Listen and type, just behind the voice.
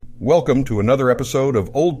Welcome to another episode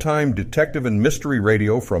of old-time detective and mystery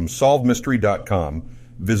radio from SolveMystery.com.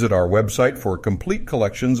 Visit our website for complete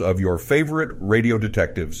collections of your favorite radio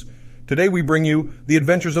detectives. Today we bring you The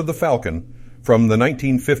Adventures of the Falcon from the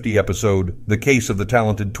 1950 episode, The Case of the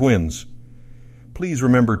Talented Twins. Please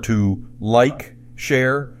remember to like,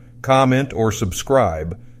 share, comment, or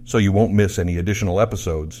subscribe so you won't miss any additional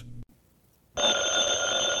episodes.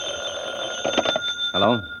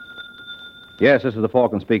 Hello? Yes, this is the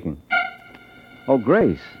Falcon speaking. Oh,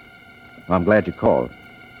 Grace. Well, I'm glad you called.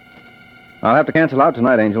 I'll have to cancel out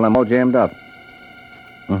tonight, Angel. I'm all jammed up.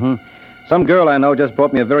 Some girl I know just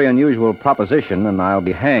brought me a very unusual proposition, and I'll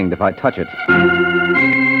be hanged if I touch it.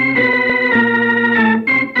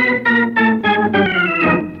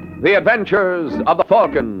 The Adventures of the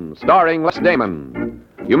Falcon, starring Les Damon.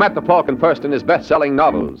 You met the Falcon first in his best-selling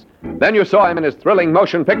novels. Then you saw him in his thrilling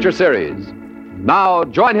motion picture series. Now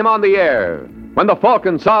join him on the air when the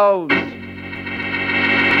Falcon solves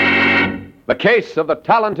the case of the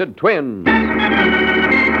talented twins.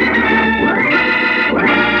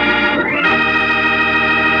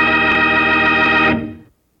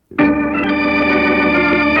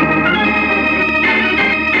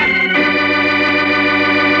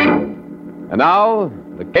 And now,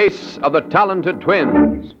 the case of the talented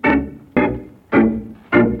twins.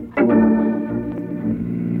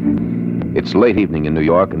 It's late evening in New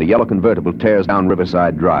York, and a yellow convertible tears down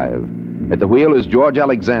Riverside Drive. At the wheel is George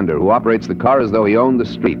Alexander, who operates the car as though he owned the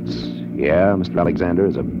streets. Yeah, Mr. Alexander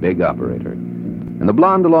is a big operator. And the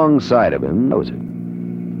blonde alongside of him knows it.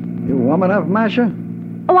 You warm enough, Masha?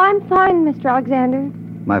 Oh, I'm fine, Mr. Alexander.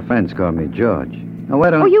 My friends call me George. Now,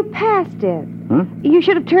 why don't... Oh, you passed it. Huh? You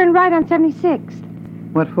should have turned right on 76th.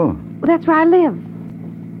 What for? Well, that's where I live.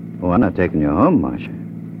 Oh, I'm not taking you home, Masha.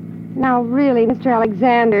 Now, really, Mr.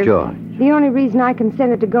 Alexander... George. The only reason I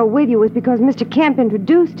consented to go with you was because Mr. Kemp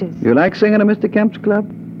introduced us. You like singing at Mr. Kemp's club?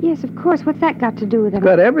 Yes, of course. What's that got to do with it? It's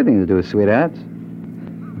got everything to do with sweethearts.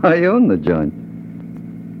 I own the joint.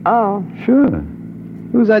 Oh. Sure.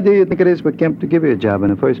 Whose idea do you think it is for Kemp to give you a job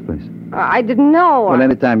in the first place? I didn't know. Well,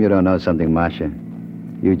 anytime you don't know something, Masha,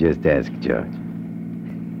 you just ask George.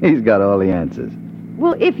 He's got all the answers.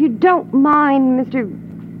 Well, if you don't mind, Mr.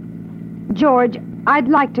 George, I'd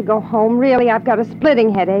like to go home. Really, I've got a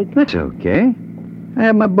splitting headache. That's okay. I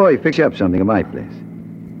have my boy fix you up something at my place.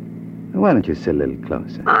 Now, why don't you sit a little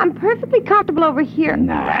closer? I'm perfectly comfortable over here.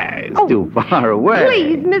 Nah, it's too far away.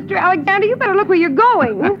 Please, Mr. Alexander, you better look where you're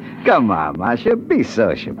going. Come on, Masha, be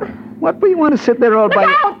sociable. What, do you want to sit there all by...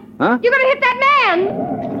 Look out! Huh? You're going to hit that man!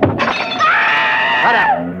 Shut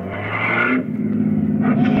up!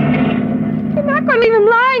 You're not going to leave him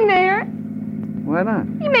lying there. Why not?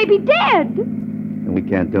 He may be dead. We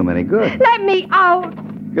can't do him any good. Let me out.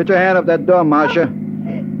 Get your hand up that door, Masha.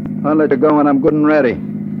 I'll let you go when I'm good and ready.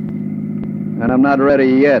 And I'm not ready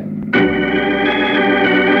yet.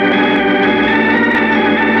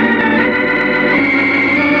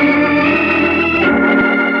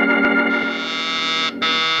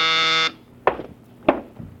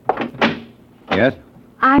 Yes?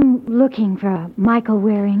 I'm looking for Michael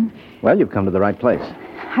Waring. Well, you've come to the right place.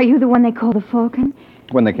 Are you the one they call the Falcon?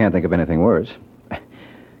 When they can't think of anything worse.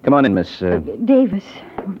 Come on in, Miss... Davis.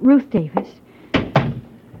 Ruth Davis.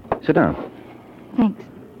 Sit down. Thanks.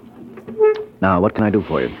 Now, what can I do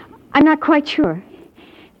for you? I'm not quite sure.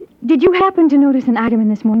 Did you happen to notice an item in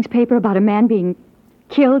this morning's paper about a man being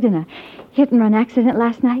killed in a hit-and-run accident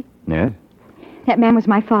last night? Yes? That man was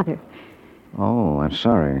my father. Oh, I'm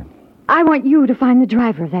sorry. I want you to find the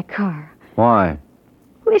driver of that car. Why?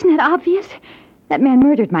 Well, isn't that obvious? That man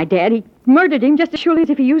murdered my dad. He murdered him just as surely as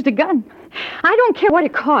if he used a gun. I don't care what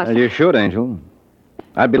it costs. Well, you should, Angel.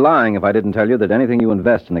 I'd be lying if I didn't tell you that anything you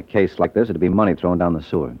invest in a case like this, it'd be money thrown down the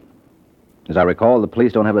sewer. As I recall, the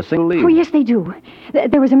police don't have a single lead. Oh, yes, they do.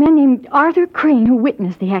 There was a man named Arthur Crane who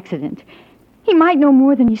witnessed the accident. He might know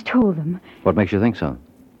more than he's told them. What makes you think so?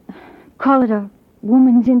 Call it a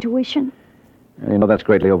woman's intuition? You know, that's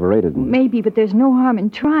greatly overrated. Maybe, but there's no harm in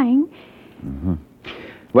trying. Mm-hmm.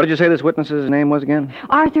 What did you say this witness's name was again?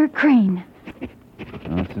 Arthur Crane.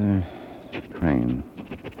 Arthur Crane.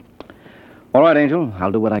 All right, Angel.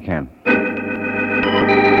 I'll do what I can.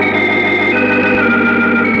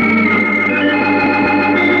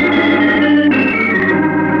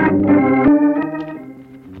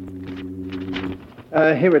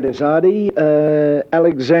 Here it is, Artie.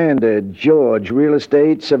 Alexander George, real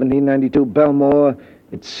estate, 1792 Belmore.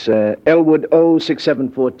 It's Elwood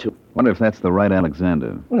O6742. Wonder if that's the right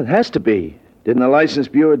Alexander. Well, it has to be. Didn't the license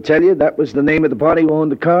bureau tell you that was the name of the party who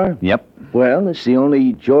owned the car? Yep. Well, it's the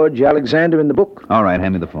only George Alexander in the book. All right,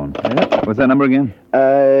 hand me the phone. What's that number again?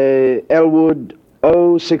 Elwood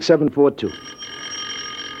 06742.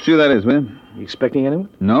 See who that is, will you? You expecting anyone?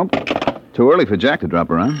 Nope. Too early for Jack to drop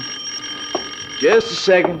around. Just a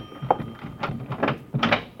second.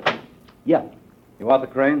 Yeah. You want the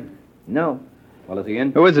Crane? No. Well, is he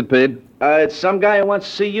in? Who is it, Pete? It's some guy who wants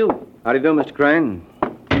to see you. How do you do, Mr. Crane?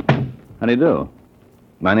 How do you do?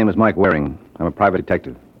 My name is Mike Waring. I'm a private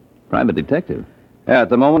detective. Private detective. Yeah, at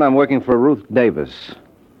the moment I'm working for Ruth Davis.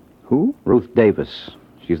 Who? Ruth Davis.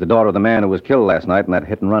 She's the daughter of the man who was killed last night in that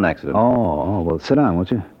hit-and-run accident. Oh, well, sit down,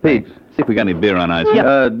 won't you? Pete. See if we got any beer on ice.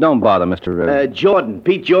 Yeah. Don't bother, Mr. Jordan.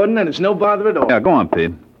 Pete Jordan, and it's no bother at all. Yeah, go on,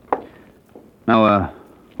 Pete. Now,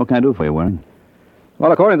 what can I do for you, Waring?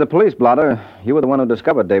 Well, according to the police blotter, you were the one who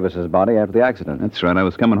discovered Davis's body after the accident. That's right. I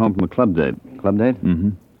was coming home from a club date. Club date?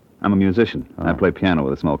 Mm-hmm. I'm a musician. I play piano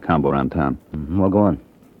with a small combo around town. Mm-hmm. Well, go on.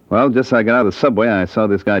 Well, just as I got out of the subway, I saw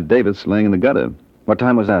this guy Davis laying in the gutter. What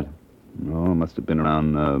time was that? Oh, it must have been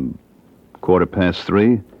around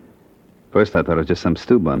 3:15. First, I thought it was just some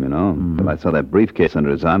stew bum, you know. But I saw that briefcase under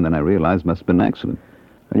his arm, then I realized it must have been an accident.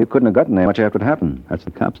 Well, you couldn't have gotten there much after it happened. That's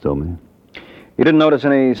what the cops told me. You didn't notice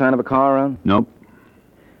any sign of a car around? Nope.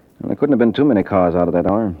 Well, there couldn't have been too many cars out of that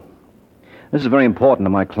hour. This is very important to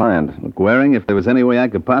my client. Look, Waring, if there was any way I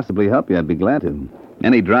could possibly help you, I'd be glad to.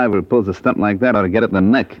 Any driver who pulls a stunt like that ought to get it in the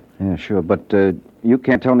neck. Yeah, sure, but you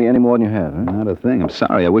can't tell me any more than you have, huh? Not a thing. I'm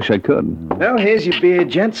sorry. I wish I could. Well, here's your beer,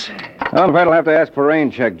 gents. I'm afraid I'll have to ask for a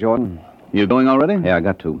rain check, Jordan. You going already? Yeah, I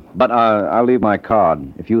got to. But I'll leave my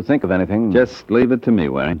card. If you think of anything... Just leave it to me,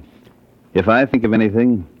 Waring. If I think of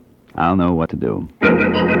anything, I'll know what to do.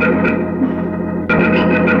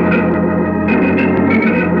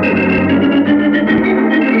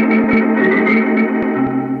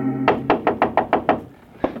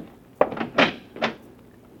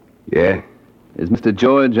 Yeah? Is Mr.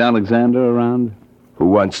 George Alexander around? Who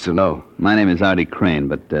wants to know? My name is Artie Crane,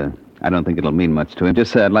 but I don't think it'll mean much to him.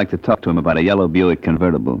 Just say I'd like to talk to him about a yellow Buick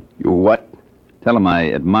convertible. You what? Tell him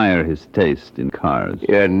I admire his taste in cars.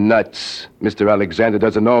 You're nuts. Mr. Alexander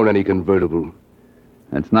doesn't own any convertible.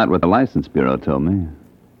 That's not what the license bureau told me.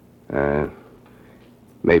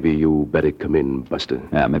 Maybe you better come in, Buster.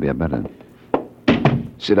 Yeah, maybe I better.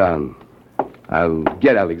 Sit down. I'll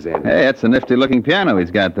get Alexander. Hey, that's a nifty-looking piano he's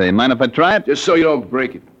got there. Mind if I try it? Just so you don't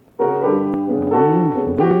break it.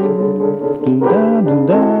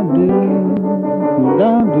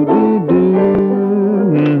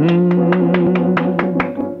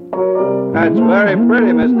 That's very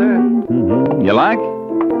pretty, mister. You like?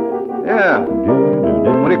 Yeah.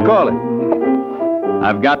 What do you call it?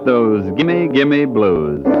 I've got those gimme, gimme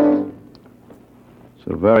blues. It's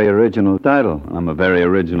a very original title. I'm a very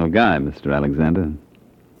original guy, Mr. Alexander.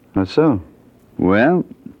 How so? Well,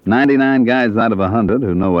 99 guys out of 100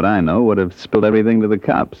 who know what I know would have spilled everything to the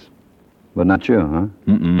cops. But not you, huh?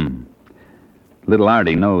 Mm-mm. Little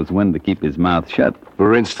Artie knows when to keep his mouth shut.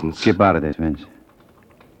 For instance. Keep out of this, Vince.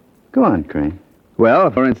 Go on, Crane. Well,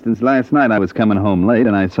 for instance, last night I was coming home late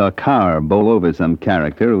and I saw a car bowl over some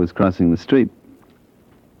character who was crossing the street.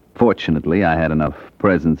 Fortunately, I had enough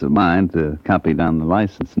presence of mind to copy down the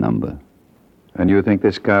license number. And you think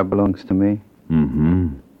this car belongs to me? Mm-hmm.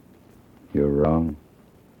 You're wrong.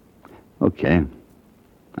 Okay.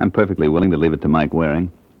 I'm perfectly willing to leave it to Mike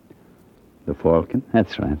Waring. The Falcon?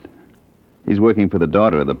 That's right. He's working for the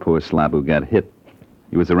daughter of the poor slob who got hit.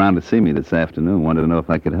 He was around to see me this afternoon, wanted to know if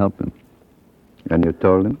I could help him. And you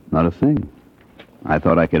told him? Not a thing. I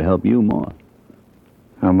thought I could help you more.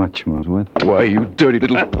 How much more? What? Why, you dirty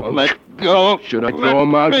little... Let go. Should I throw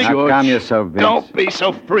him out, Now, George? calm yourself, Vince. Don't be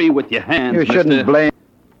so free with your hands, You shouldn't mister. blame...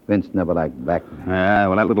 Vince never liked back.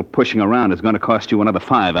 Well, that little pushing around is going to cost you another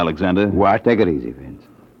 $5, Alexander. What? Take it easy, Vince.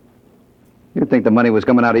 You think the money was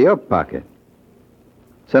coming out of your pocket.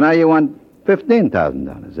 So now you want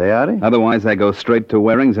 $15,000, eh, Artie? Otherwise, I go straight to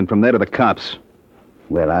Waring's and from there to the cops.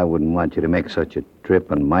 Well, I wouldn't want you to make such a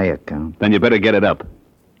trip on my account. Then you better get it up.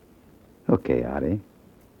 Okay, Artie.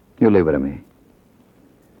 You leave it to me.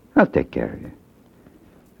 I'll take care of you.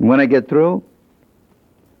 And when I get through,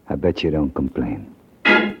 I bet you don't complain.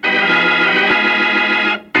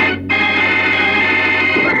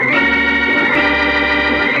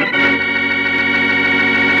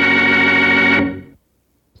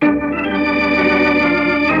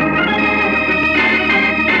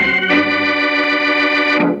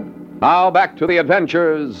 Now back to the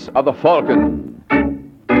adventures of the Falcon.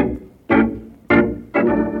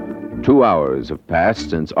 2 hours have passed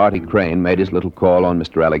since Artie Crane made his little call on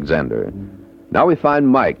Mr. Alexander. Now we find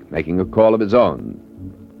Mike making a call of his own.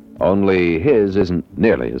 Only his isn't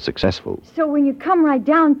nearly as successful. So when you come right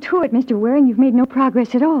down to it, Mr. Waring, you've made no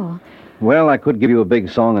progress at all. Well, I could give you a big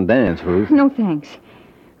song and dance, Ruth. No, thanks.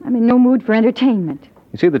 I'm in no mood for entertainment.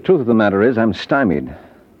 You see, the truth of the matter is I'm stymied.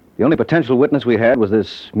 The only potential witness we had was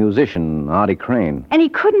this musician, Artie Crane. And he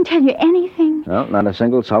couldn't tell you anything? No, not a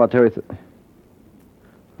single solitary...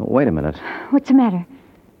 Oh, wait a minute. What's the matter?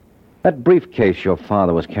 That briefcase your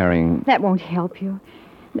father was carrying... That won't help you.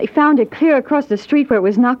 They found it clear across the street where it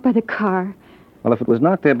was knocked by the car. Well, if it was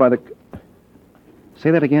knocked there by the...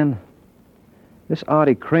 Say that again. This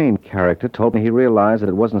Artie Crane character told me he realized that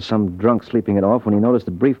it wasn't some drunk sleeping it off when he noticed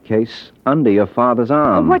the briefcase under your father's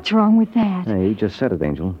arm. What's wrong with that? Hey, you just said it,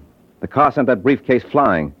 Angel. The car sent that briefcase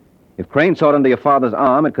flying. If Crane saw it under your father's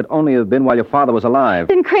arm, it could only have been while your father was alive.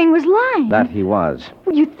 Then Crane was lying. That he was.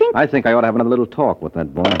 Well, you think... I think I ought to have another little talk with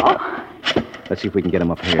that boy. Oh. Let's see if we can get him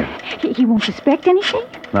up here. He won't suspect anything?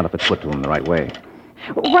 Not if it's put to him the right way.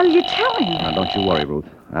 What'll you tell him? Now, don't you worry, Ruth.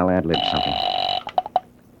 I'll ad-lib something.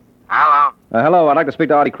 Hello? Hello, I'd like to speak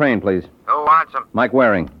to Artie Crane, please. Who wants him? Mike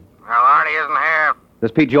Waring. Well, Artie isn't here.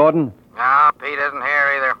 This Pete Jordan? No, Pete isn't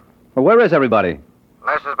here either. Well, where is everybody?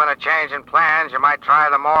 Unless there's been a change in plans, you might try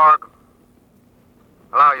the morgue.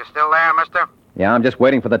 Hello, you still there, mister? Yeah, I'm just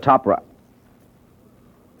waiting for the top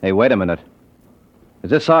Hey, wait a minute. Is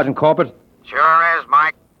this Sergeant Corbett? Sure is,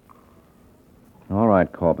 Mike. All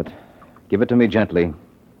right, Corbett. Give it to me gently.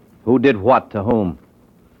 Who did what to whom?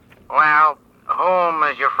 Well, whom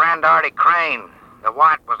is your friend Artie Crane. The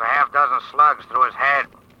what was a half-dozen slugs through his head.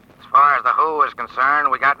 As far as the who is concerned,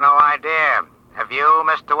 we got no idea. Have you,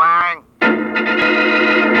 Mr. Waring?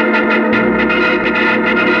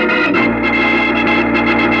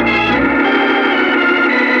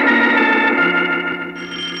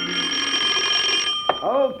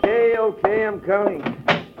 Okay, I'm counting.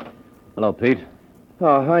 Hello, Pete.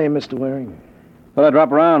 Oh, hi, Mr. Waring. Well, I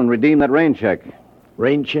drop around and redeem that rain check.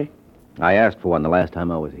 Rain check? I asked for one the last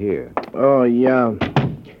time I was here. Oh, yeah.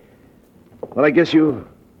 Well, I guess you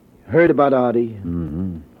heard about Artie.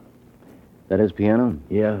 Mm-hmm. That his piano?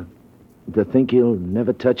 Yeah. To think he'll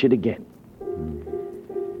never touch it again.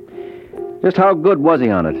 Just how good was he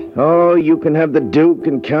on it? Oh, you can have the Duke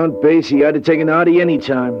and Count Basie. I'd have taken Artie any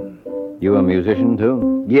time. You a musician,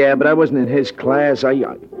 too? Yeah, but I wasn't in his class. I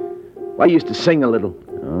used to sing a little.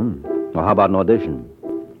 Oh. Well, how about an audition?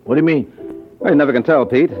 What do you mean? Well, you never can tell,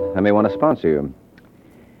 Pete. I may want to sponsor you.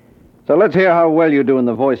 So let's hear how well you do in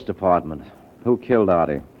the voice department. Who killed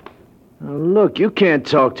Artie? Oh, look, you can't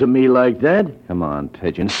talk to me like that. Come on,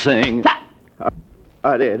 Pigeon, sing.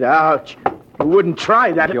 I did. Ouch. You wouldn't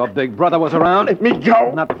try that. If your big brother was around. Let me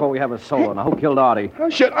go. Not before we have a solo. Now, who killed Artie? How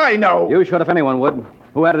should I know? You should if anyone would.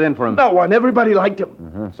 Who had it in for him? No one. Everybody liked him.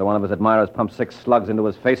 Uh-huh. So one of his admirers pumped 6 slugs into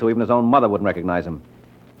his face so even his own mother wouldn't recognize him.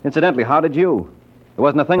 Incidentally, how did you? There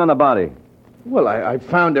wasn't a thing on the body. Well, I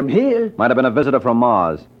found him here. Might have been a visitor from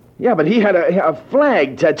Mars. Yeah, but he had a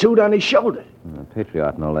flag tattooed on his shoulder. A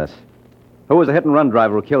patriot, no less. Who was the hit-and-run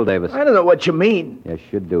driver who killed Davis? I don't know what you mean. Yes,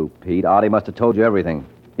 you do, Pete. Artie must have told you everything.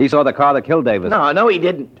 He saw the car that killed Davis. No, he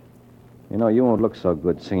didn't. You know, you won't look so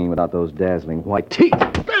good singing without those dazzling white teeth.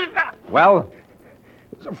 Well?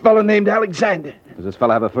 There's a fellow named Alexander. Does this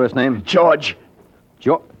fellow have a first name? George.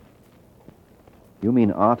 George? You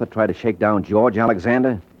mean Arthur tried to shake down George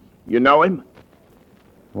Alexander? You know him?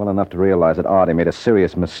 Well enough to realize that Artie made a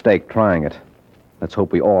serious mistake trying it. Let's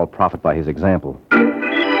hope we all profit by his example.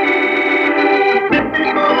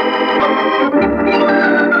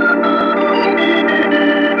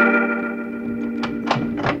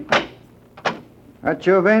 That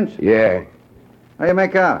you, Vince? Yeah. How you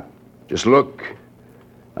make out? Just look.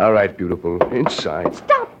 All right, beautiful. Inside.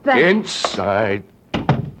 Stop that. Inside.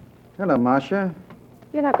 Hello, Marcia.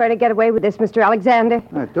 You're not going to get away with this, Mr. Alexander.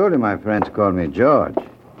 I told you my friends called me George.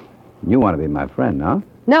 You want to be my friend, huh?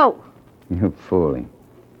 No. You're fooling.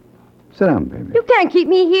 Sit down, baby. You can't keep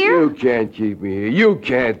me here. You can't keep me here. You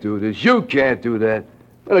can't do this. You can't do that.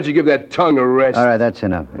 Why don't you give that tongue a rest? All right, that's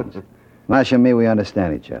enough, Vince. Marcia and me, we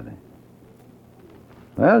understand each other.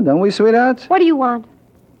 Well, don't we, sweethearts? What do you want?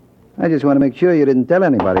 I just want to make sure you didn't tell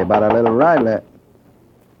anybody about our little ride.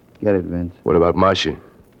 Get it, Vince? What about Marcia?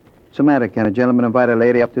 What's the matter? Can a gentleman invite a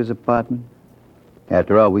lady up to his apartment?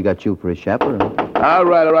 After all, we got you for a chaperone. All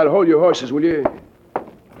right. Hold your horses, will you?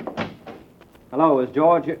 Hello, is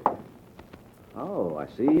George... Oh, I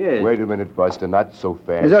see he is. Wait a minute, Buster. Not so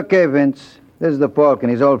fast. It's okay, Vince. This is the Falcon.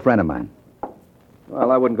 He's an old friend of mine.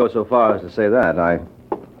 Well, I wouldn't go so far as to say that.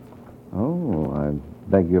 Oh, I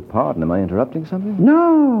beg your pardon. Am I interrupting something?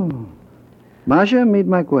 No. Marcia, meet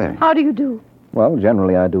Mike Waring. How do you do? Well,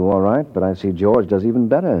 generally I do all right, but I see George does even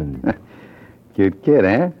better. Cute kid,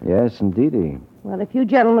 eh? Yes, indeedy. Well, if you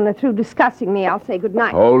gentlemen are through discussing me, I'll say good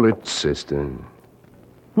night. Hold it, sister.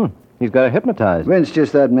 He's got her hypnotized. Vince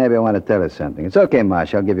just thought maybe I want to tell her something. It's okay,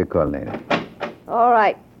 Marcia. I'll give you a call later. All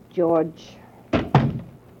right. George.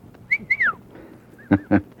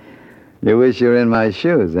 You wish you were in my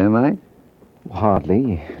shoes, eh, Mike?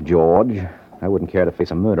 Hardly, George. I wouldn't care to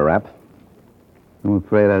face a murder rap. I'm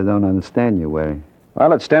afraid I don't understand you, Waring.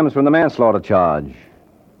 Well, it stems from the manslaughter charge.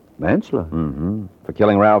 Manslaughter? Mm-hmm. For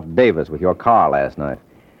killing Ralph Davis with your car last night.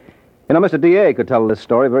 You know, Mr. D.A. could tell this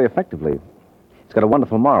story very effectively. It's got a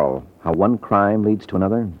wonderful moral, how one crime leads to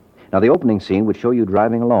another. Now, the opening scene would show you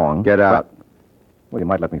driving along. Get out. Well, you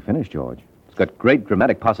might let me finish, George. It's got great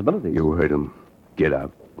dramatic possibilities. You heard him. Get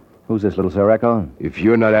out. Who's this little Sir Echo? If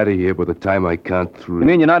you're not out of here by the time I count 3... You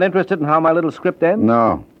mean you're not interested in how my little script ends?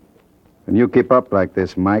 No. And you keep up like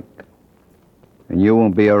this, Mike, and you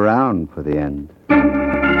won't be around for the end.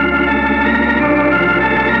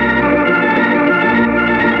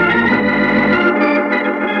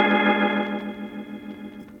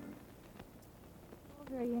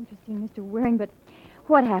 Very interesting, Mr. Waring, but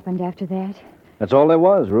what happened after that? That's all there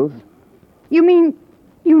was, Ruth. You mean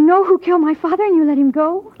you know who killed my father and you let him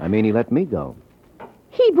go? I mean, he let me go.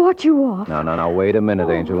 He bought you off. No, wait a minute,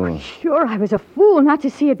 Angel. Sure, I was a fool not to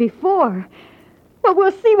see it before. But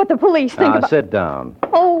we'll see what the police think about... Sit down.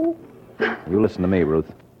 Oh, You listen to me,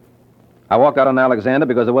 Ruth. I walked out on Alexander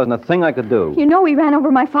because there wasn't a thing I could do. you know he ran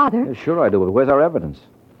over my father. Yeah, sure I do, but where's our evidence?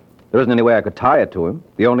 There isn't any way I could tie it to him.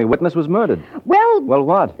 The only witness was murdered. Well, Well,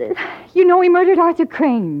 what? you know he murdered Arthur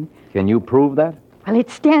Crane. Can you prove that? Well, it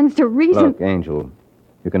stands to reason... Look, Angel,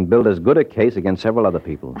 you can build as good a case against several other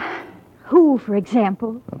people. Who, for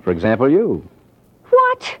example? For example, you.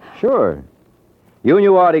 What? Sure. You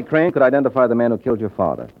knew Artie Crane could identify the man who killed your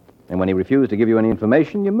father. And when he refused to give you any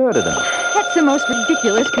information, you murdered him. That's the most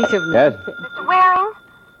ridiculous piece of... Yes? Mr. Waring,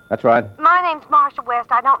 That's right. my name's Marcia West.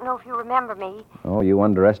 I don't know if you remember me. Oh, you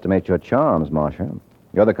underestimate your charms, Marcia.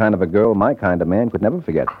 You're the kind of a girl my kind of man could never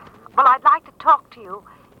forget. Well, I'd like to talk to you.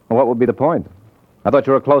 Well, what would be the point? I thought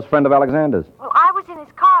you were a close friend of Alexander's. Well, I was in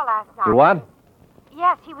his car last night. You what?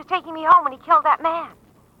 Yes, he was taking me home when he killed that man.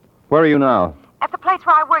 Where are you now? At the place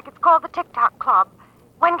where I work, it's called the Tic-Toc Club.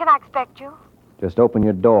 When can I expect you? Just open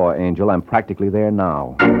your door, Angel. I'm practically there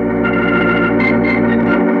now.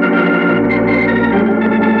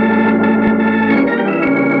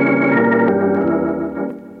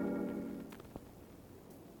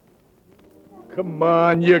 Come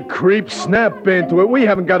on, you creep. Snap into it. We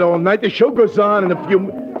haven't got all night. The show goes on in a few...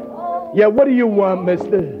 Yeah, what do you want,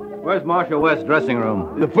 mister? Where's Marcia West's dressing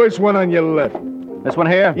room? The first one on your left. This one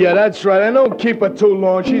here? Yeah, that's right. I don't keep her too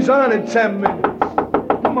long. She's on in 10 minutes.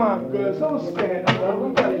 Come on, girls. Don't stand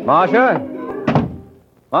up. Marcia?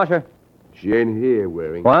 Marcia? She ain't here,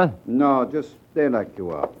 Waring. What? No, just stay like you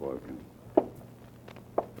are, Falcon.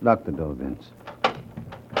 Lock the door, Vince.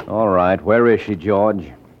 All right. Where is she,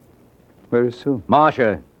 George? Where is Sue?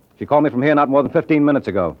 Marcia. She called me from here not more than 15 minutes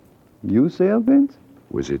ago. You sail, Vince?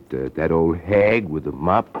 Was it that old hag with the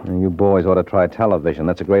mop? You boys ought to try television.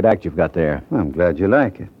 That's a great act you've got there. I'm glad you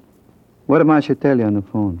like it. What did Marcia tell you on the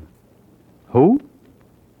phone? Who?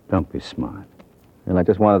 Don't be smart. And I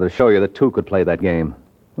just wanted to show you that two could play that game.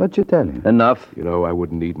 What'd you tell you? Enough. You know, I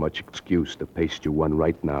wouldn't need much excuse to paste you one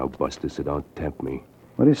right now, Buster, so don't tempt me.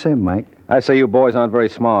 What do you say, Mike? I say you boys aren't very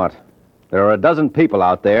smart. There are a dozen people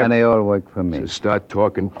out there. And they all work for me. So start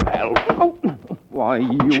talking, pal. Why,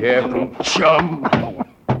 you... Careful, chum.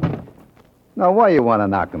 Now, why you want to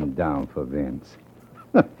knock him down for Vince?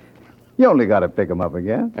 You only got to pick him up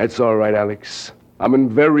again. That's all right, Alex. I'm in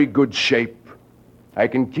very good shape. I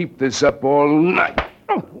can keep this up all night.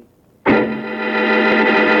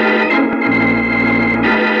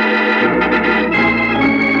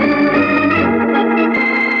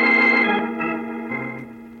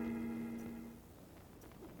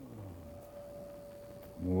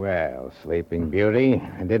 Well, Sleeping Beauty,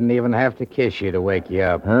 I didn't even have to kiss you to wake you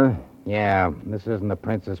up. Huh? Yeah, this isn't the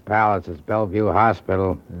Princess Palace. It's Bellevue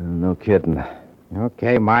Hospital. No kidding.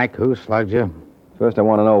 Okay, Mike, who slugged you? First, I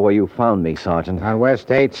want to know where you found me, Sergeant. On West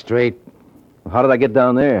 8th Street. How did I get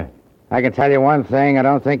down there? I can tell you one thing. I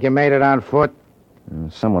don't think you made it on foot.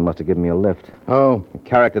 Someone must have given me a lift. Oh, A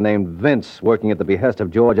character named Vince, working at the behest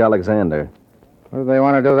of George Alexander. what do they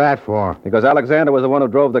want to do that for? Because Alexander was the one who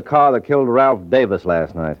drove the car that killed Ralph Davis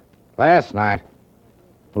last night. Last night.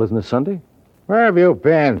 Well, isn't it Sunday? Where have you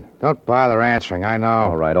been? Don't bother answering. I know.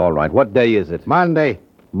 All right. What day is it? Monday.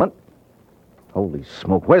 Holy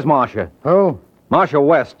smoke. Where's Marcia? Who? Marcia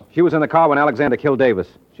West. She was in the car when Alexander killed Davis.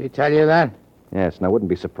 She tell you that? Yes, and I wouldn't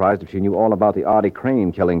be surprised if she knew all about the Artie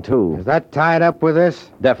Crane killing, too. Is that tied up with this?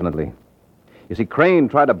 Definitely. You see, Crane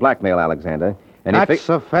tried to blackmail Alexander, and Not he...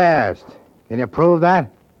 so fast. Can you prove that?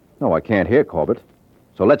 No, I can't hear Corbett.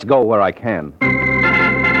 So let's go where I can.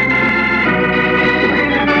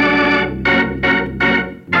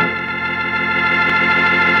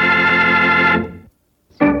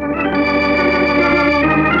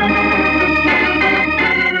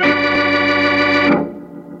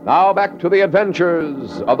 Now back to the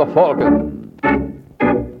adventures of the Falcon.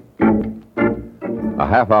 A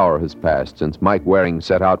half hour has passed since Mike Waring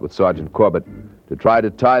set out with Sergeant Corbett to try to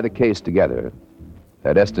tie the case together.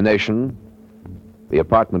 Their destination, the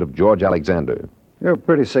apartment of George Alexander. You're a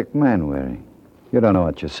pretty sick man, Waring. You don't know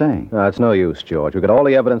what you're saying. It's no use, George. We've got all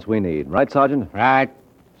the evidence we need. Right, Sergeant? Right.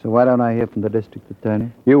 So why don't I hear from the district attorney?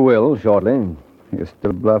 You will, shortly. You're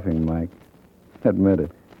still bluffing, Mike. Admit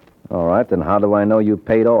it. All right, then how do I know you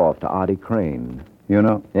paid off to Artie Crane? You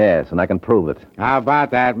know? Yes, and I can prove it. How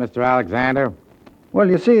about that, Mr. Alexander? Well,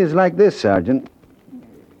 you see, it's like this, Sergeant.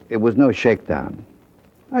 It was no shakedown.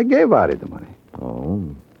 I gave Artie the money.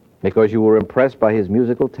 Oh, because you were impressed by his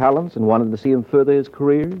musical talents and wanted to see him further his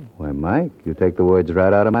career? Why, Mike, you take the words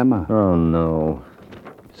right out of my mouth. Oh, no.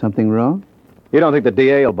 Something wrong? You don't think the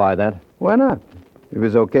DA will buy that? Why not? If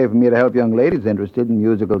it's okay for me to help young ladies interested in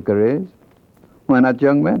musical careers, why not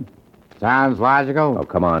young men? Sounds logical. Oh,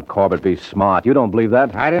 come on, Corbett, be smart. You don't believe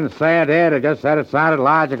that? I didn't say I did. I just said it sounded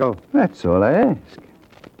logical. That's all I ask.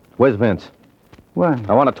 Where's Vince? Why?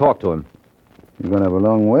 I want to talk to him. You're going to have a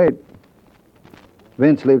long wait.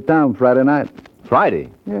 Vince leave town Friday night. Friday?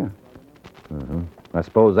 Yeah. I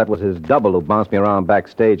suppose that was his double who bounced me around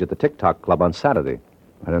backstage at the TikTok Club on Saturday.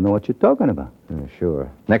 I don't know what you're talking about. Sure.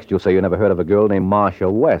 Next you'll say you never heard of a girl named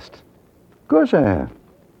Marcia West. Of course I have.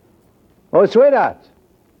 Oh, sweetheart.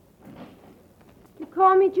 You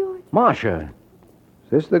call me, George? Marcia.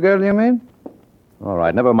 Is this the girl you mean? All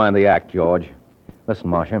right, never mind the act, George. Listen,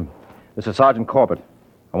 Marcia. This is Sergeant Corbett.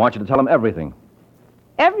 I want you to tell him everything.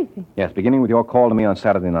 Everything? Yes, beginning with your call to me on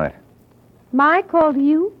Saturday night. My call to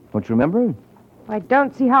you? Don't you remember? I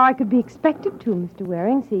don't see how I could be expected to, Mr.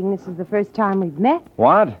 Waring, seeing this is the first time we've met.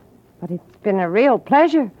 What? But it's been a real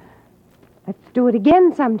pleasure. Let's do it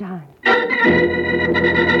again sometime.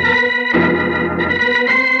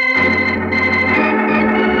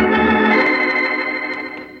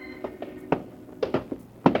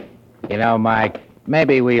 You know, Mike,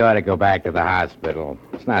 maybe we ought to go back to the hospital.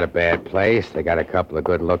 It's not a bad place. They got a couple of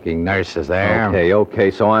good-looking nurses there.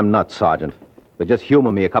 Okay, so I'm nuts, Sergeant. But just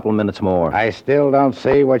humor me a couple of minutes more. I still don't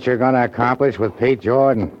see what you're going to accomplish with Pete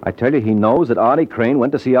Jordan. I tell you, he knows that Artie Crane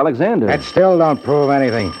went to see Alexander. That still don't prove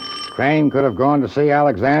anything. Crane could have gone to see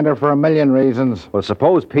Alexander for a million reasons. Well,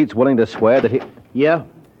 suppose Pete's willing to swear that he... Yeah?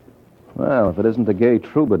 Well, if it isn't the gay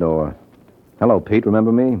troubadour. Hello, Pete,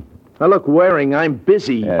 remember me? Now, look, Waring, I'm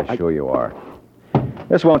busy. Yeah, sure you are.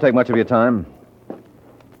 This won't take much of your time.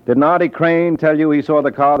 Didn't Artie Crane tell you he saw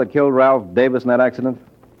the car that killed Ralph Davis in that accident?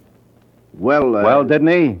 Well, didn't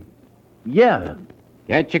he? Yeah.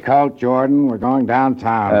 Get your coat, Jordan. We're going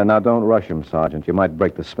downtown. Now, don't rush him, Sergeant. You might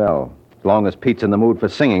break the spell. As long as Pete's in the mood for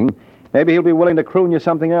singing, maybe he'll be willing to croon you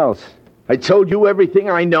something else. I told you everything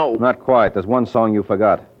I know. Not quite. There's one song you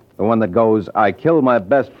forgot. The one that goes, I killed my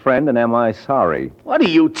best friend and am I sorry? What are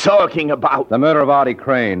you talking about? The murder of Artie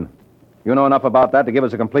Crane. You know enough about that to give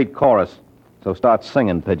us a complete chorus. So start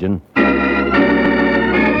singing, Pigeon.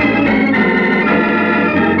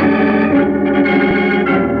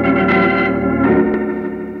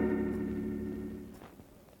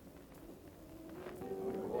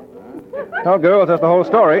 Well, girls, that's the whole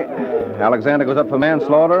story. Alexander goes up for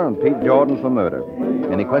manslaughter and Pete Jordan for murder.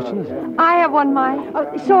 Any questions? I have one, Mike.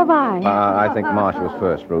 Oh, so have I. I think Marcia was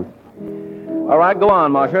first, Ruth. All right, go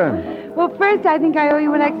on, Marcia. Well, first, I think I owe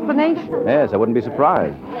you an explanation. Yes, I wouldn't be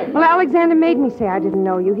surprised. Well, Alexander made me say I didn't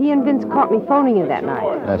know you. He and Vince caught me phoning you that night.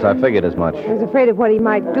 Yes, I figured as much. I was afraid of what he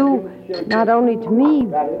might do, not only to me,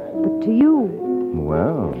 but to you.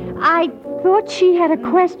 Well. I thought she had a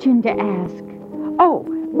question to ask. Oh,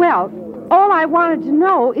 well, all I wanted to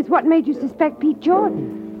know is what made you suspect Pete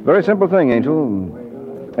Jordan. Very simple thing, Angel.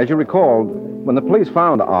 As you recall, when the police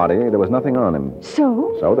found Artie, there was nothing on him.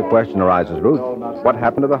 So? So the question arises, Ruth, what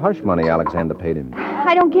happened to the hush money Alexander paid him?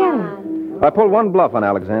 I don't get it. I pulled one bluff on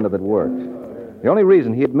Alexander that worked. The only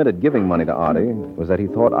reason he admitted giving money to Artie was that he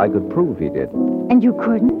thought I could prove he did. And you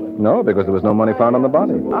couldn't? No, because there was no money found on the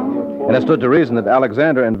body. Oh. And it stood to reason that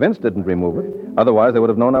Alexander and Vince didn't remove it. Otherwise, they would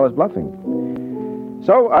have known I was bluffing.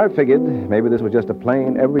 So I figured maybe this was just a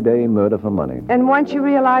plain, everyday murder for money. And once you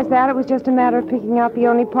realized that, it was just a matter of picking out the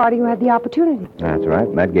only party who had the opportunity. That's right,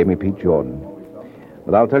 and that gave me Pete Jordan.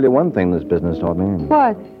 But I'll tell you one thing this business taught me.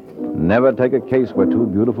 What? Never take a case where two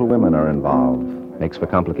beautiful women are involved. Makes for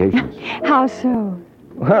complications. How so?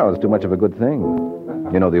 Well, it's too much of a good thing.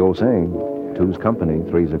 You know the old saying, two's company,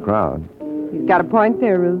 three's a crowd. You've got a point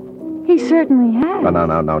there, Ruth. He certainly has. But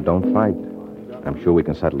now, don't fight. I'm sure we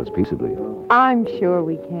can settle this peaceably. I'm sure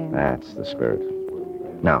we can. That's the spirit.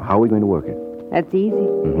 Now, how are we going to work it? That's easy.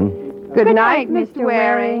 Mm-hmm. Good night, Mr.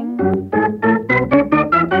 Waring.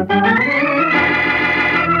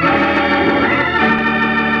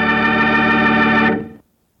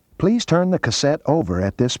 Please turn the cassette over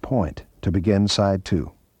at this point to begin side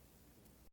 2.